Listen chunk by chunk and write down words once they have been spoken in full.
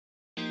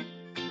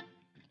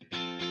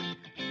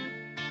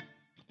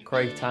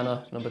Craig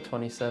Tanner, number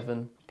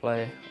 27,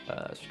 play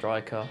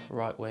striker,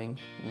 right wing,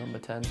 number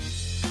 10.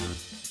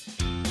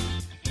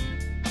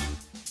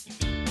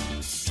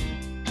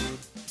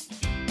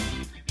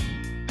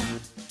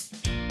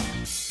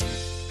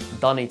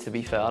 Dunny, to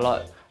be fair, I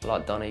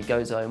like Dunny. He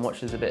goes home,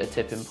 watches a bit of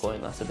Tipping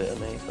Point, that's a bit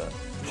of me, but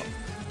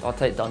I'll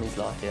take Dunny's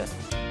life, yeah.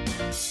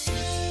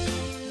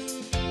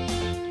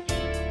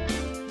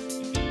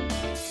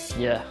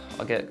 Yeah,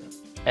 I get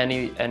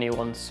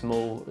anyone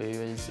small who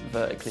is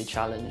vertically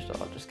challenged,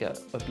 I'll just get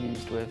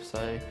abused with.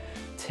 So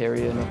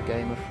Tyrion of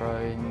Game of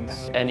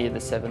Thrones, any of the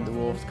Seven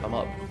Dwarfs come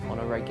up on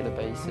a regular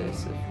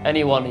basis.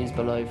 Anyone who's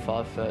below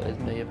 5 foot is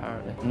me,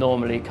 apparently.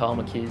 Normally Carl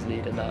McHugh's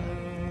leading that,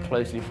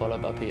 closely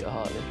followed by Peter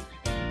Hartley.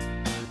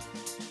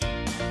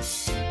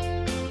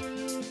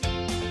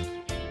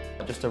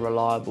 Just a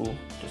reliable,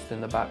 just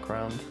in the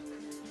background,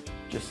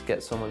 just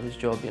gets on with his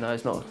job, you know,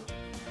 he's not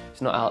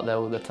out there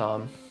all the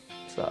time.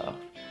 So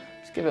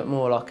just give it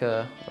more like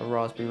a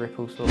Raspberry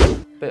Ripple sort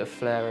of, bit of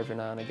flair every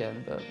now and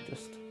again, but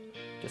just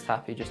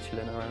happy, just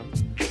chilling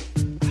around.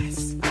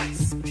 Ice,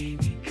 ice,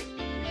 baby.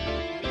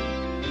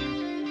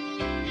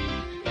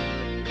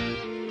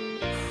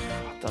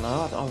 I don't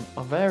know,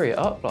 I vary it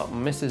up, like my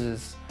missus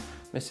is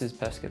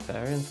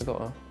pescatarian, so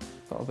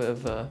got a bit of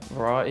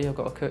variety I've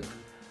got to cook.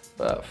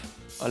 But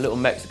a little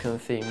Mexican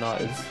themed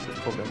night is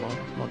probably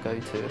my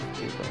go-to.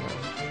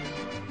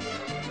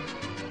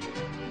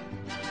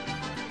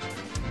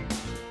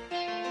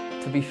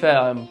 To be fair,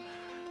 I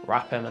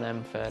rap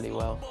Eminem fairly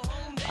well.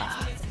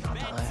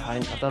 I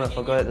don't know if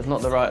I got it. There's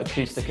not the right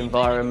acoustic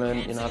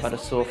environment. You know, I've had a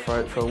sore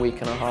throat for a week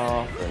and a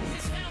half,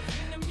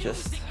 and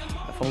just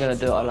if I'm going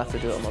to do it, I'll have to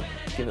do it.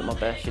 Give it my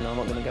best. You know, I'm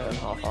not going to go in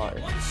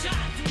half-hearted.